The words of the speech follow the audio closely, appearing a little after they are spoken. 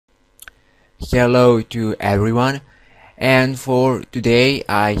Hello to everyone, and for today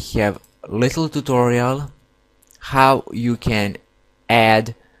I have a little tutorial how you can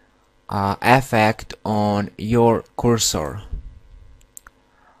add effect on your cursor.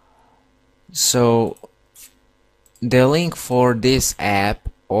 So the link for this app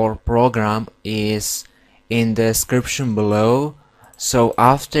or program is in the description below. So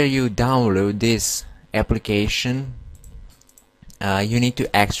after you download this application, you need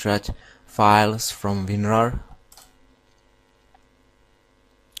to extract files from WinRAR,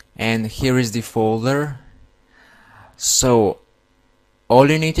 and here is the folder. So all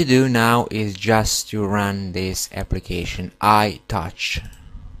you need to do now is just to run this application, iTouch.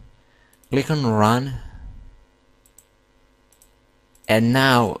 Click on run, and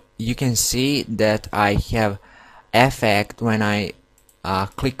now you can see that I have effect when I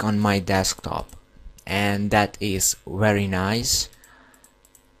click on my desktop, and that is very nice.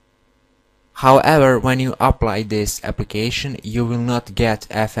 However, when you apply this application, you will not get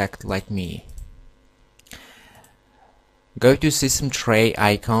effect like me. Go to system tray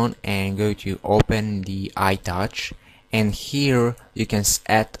icon and go to open the iTouch, and here you can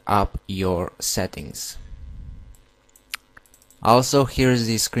set up your settings. Also, here's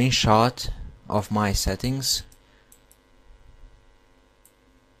the screenshot of my settings.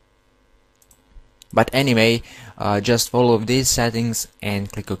 But anyway, just follow these settings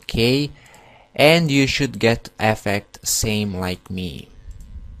and click OK, and you should get effect same like me.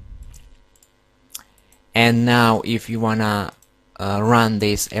 And now if you wanna run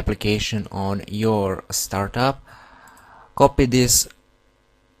this application on your startup, copy this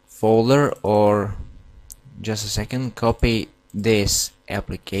folder, or just a second, copy this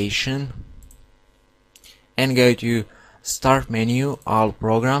application and go to start menu, all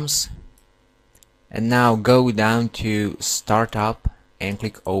programs, and now go down to startup and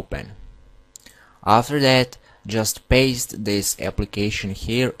click open. After that, just paste this application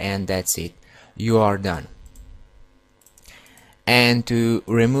here, and that's it. You are done. And to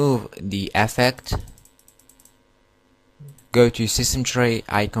remove the effect, go to system tray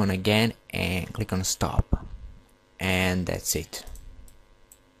icon again and click on stop, and that's it.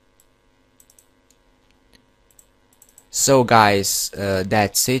 So guys,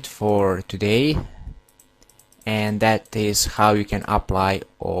 that's it for today, and that is how you can apply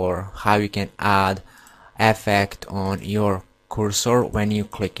or how you can add effect on your cursor when you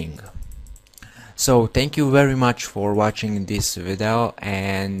clicking. So thank you very much for watching this video,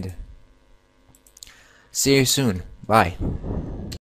 and see you soon. Bye.